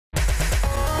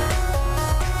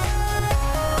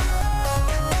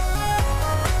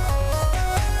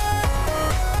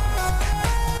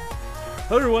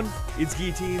Hello everyone, it's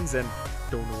Geeteens, and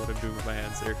don't know what I'm doing with my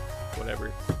hands there.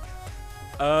 Whatever.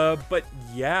 But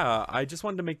yeah, I just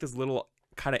wanted to make this little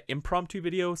kind of impromptu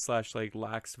video slash like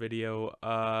lax video,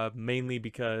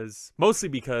 mostly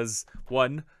because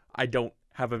one, I don't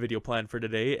have a video planned for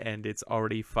today, and it's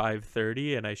already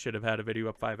 5:30, and I should have had a video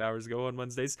up 5 hours ago on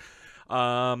Wednesdays.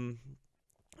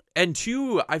 And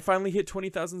two, I finally hit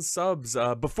 20,000 subs.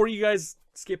 Before you guys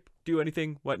do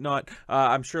anything, whatnot,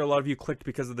 I'm sure a lot of you clicked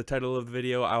because of the title of the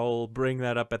video. I'll bring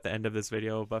that up at the end of this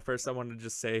video, but first I wanted to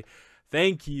just say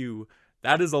thank you.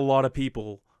 That is a lot of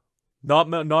people.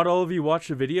 Not all of you watch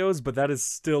the videos, but that is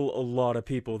still a lot of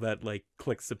people that like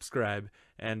click subscribe.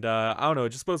 And I don't know,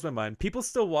 it just blows my mind. People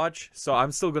still watch, so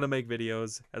I'm still gonna make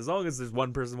videos as long as there's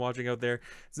one person watching out there.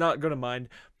 It's not gonna mind.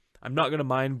 I'm not gonna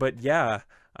mind, but yeah,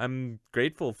 I'm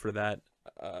grateful for that.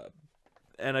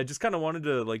 And I just kind of wanted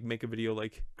to like make a video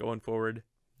like going forward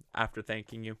after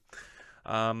thanking you,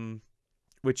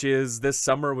 which is this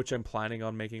summer, which I'm planning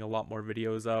on making a lot more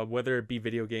videos, whether it be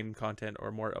video game content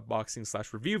or more unboxing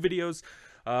slash review videos.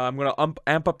 I'm gonna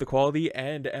amp up the quality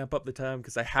and amp up the time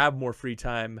because I have more free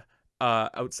time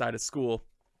outside of school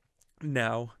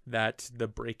now that the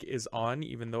break is on,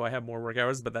 even though I have more work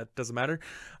hours, but that doesn't matter.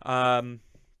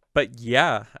 But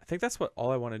yeah, I think that's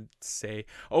all I wanted to say.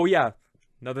 Oh yeah,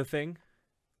 another thing.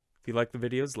 If you like the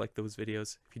videos, like those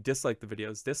videos. If you dislike the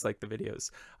videos, dislike the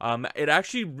videos. It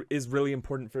actually is really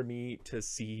important for me to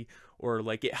see, or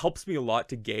like it helps me a lot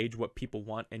to gauge what people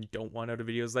want and don't want out of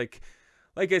videos. Like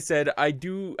I said, I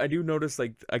do notice,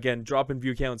 like, again, drop in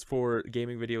view counts for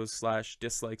gaming videos slash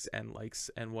dislikes and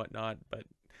likes and whatnot. But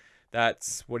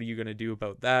that's, what are you gonna do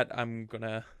about that? I'm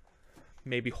gonna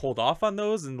maybe hold off on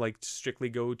those and like strictly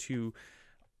go to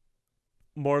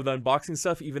more of the unboxing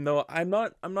stuff, even though I'm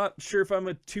not sure if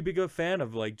I'm too big of a fan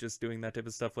of like just doing that type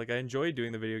of stuff. Like, I enjoy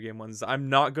doing the video game ones. I'm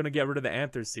not gonna get rid of the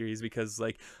Anther series because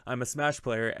like I'm a Smash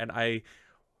player and I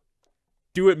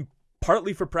do it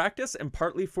partly for practice and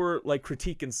partly for like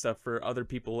critique and stuff for other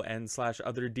people and slash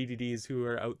other DDDs who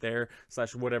are out there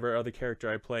slash whatever other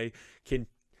character I play can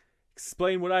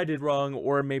explain what I did wrong,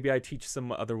 or maybe I teach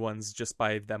some other ones just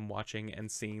by them watching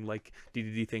and seeing like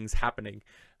DDD things happening.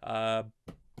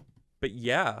 But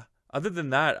yeah, other than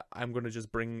that, I'm gonna just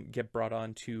get brought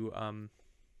on to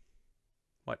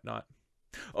whatnot.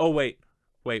 Oh wait.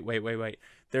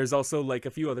 There's also like a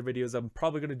few other videos. I'm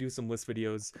probably gonna do some list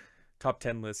videos, top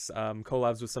 10 lists,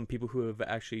 collabs with some people who have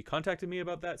actually contacted me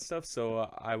about that stuff.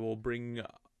 So I will bring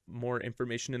more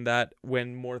information in that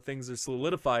when more things are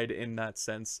solidified in that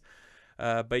sense.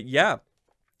 But yeah.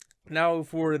 Now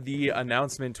for the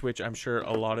announcement, which I'm sure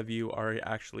a lot of you are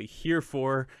actually here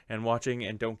for and watching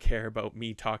and don't care about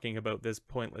me talking about this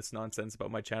pointless nonsense about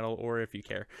my channel, or if you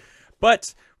care.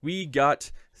 But we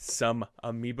got some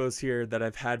amiibos here that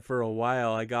I've had for a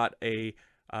while. I got a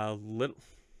little...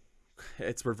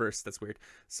 It's reversed, that's weird.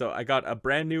 So I got a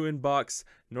brand new inbox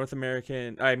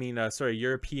European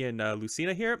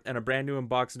LUCINA here, and a brand new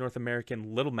inbox North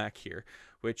American Little Mac here,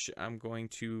 which I'm going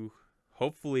to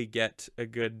hopefully get a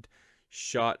good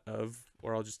shot of,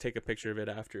 or I'll just take a picture of it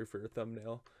after for a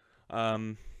thumbnail.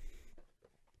 But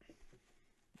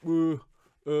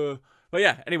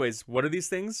yeah, anyways, what are these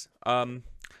things?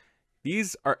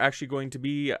 These are actually going to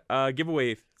be a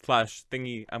giveaway slash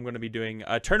thingy I'm going to be doing.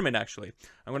 A tournament, actually.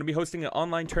 I'm going to be hosting an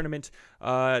online tournament,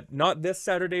 not this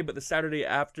Saturday, but the Saturday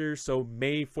after, so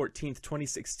May 14th,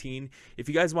 2016. If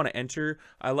you guys want to enter,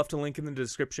 I left a link in the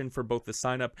description for both the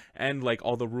sign up and like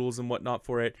all the rules and whatnot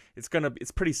for it. It's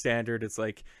pretty standard. It's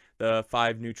like the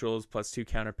 5 neutrals plus 2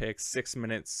 counter picks, 6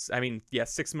 minutes.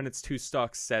 6 minutes, 2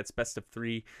 stock sets, best of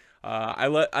 3.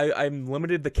 I'm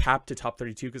limited the cap to top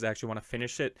 32 because I actually want to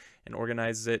finish it and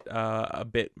organize it a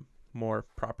bit more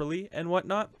properly and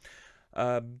whatnot.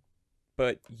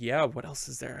 But yeah, what else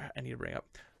is there I need to bring up?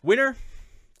 Winner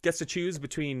gets to choose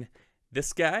between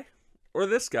this guy or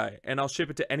this guy, and I'll ship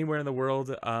it to anywhere in the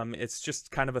world. It's just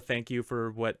kind of a thank you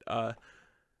for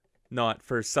not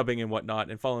for subbing and whatnot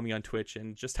and following me on Twitch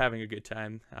and just having a good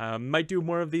time. Might do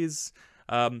more of these.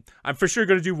 I'm for sure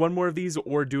going to do one more of these,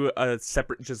 or do a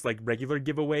separate, just like regular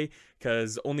giveaway,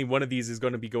 because only one of these is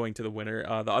going to be going to the winner.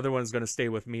 The other one is going to stay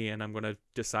with me, and I'm going to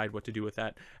decide what to do with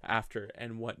that after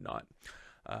and whatnot.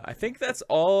 I think that's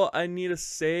all I need to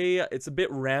say. It's a bit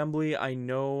rambly, I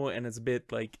know, and it's a bit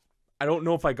like, I don't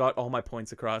know if I got all my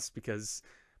points across because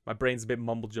my brain's a bit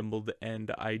mumble jumbled,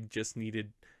 and I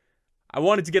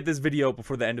wanted to get this video out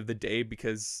before the end of the day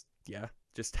because, yeah,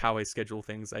 just how I schedule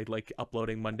things. I like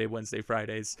uploading Monday, Wednesday,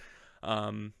 Fridays,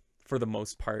 for the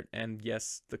most part. And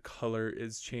yes, the color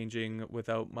is changing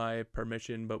without my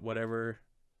permission, but whatever.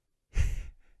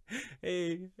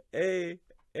 hey.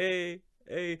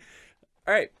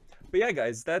 All right. But yeah,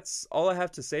 guys, that's all I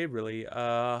have to say, really.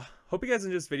 Hope you guys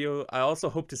enjoyed this video. I also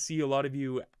hope to see a lot of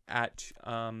you at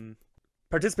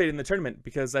participate in the tournament,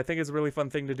 because I think it's a really fun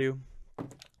thing to do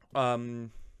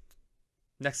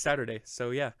next Saturday.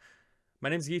 So yeah, my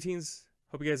name's Geeteens.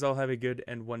 Hope you guys all have a good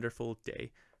and wonderful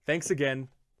day. Thanks again.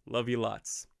 Love you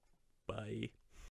lots. Bye.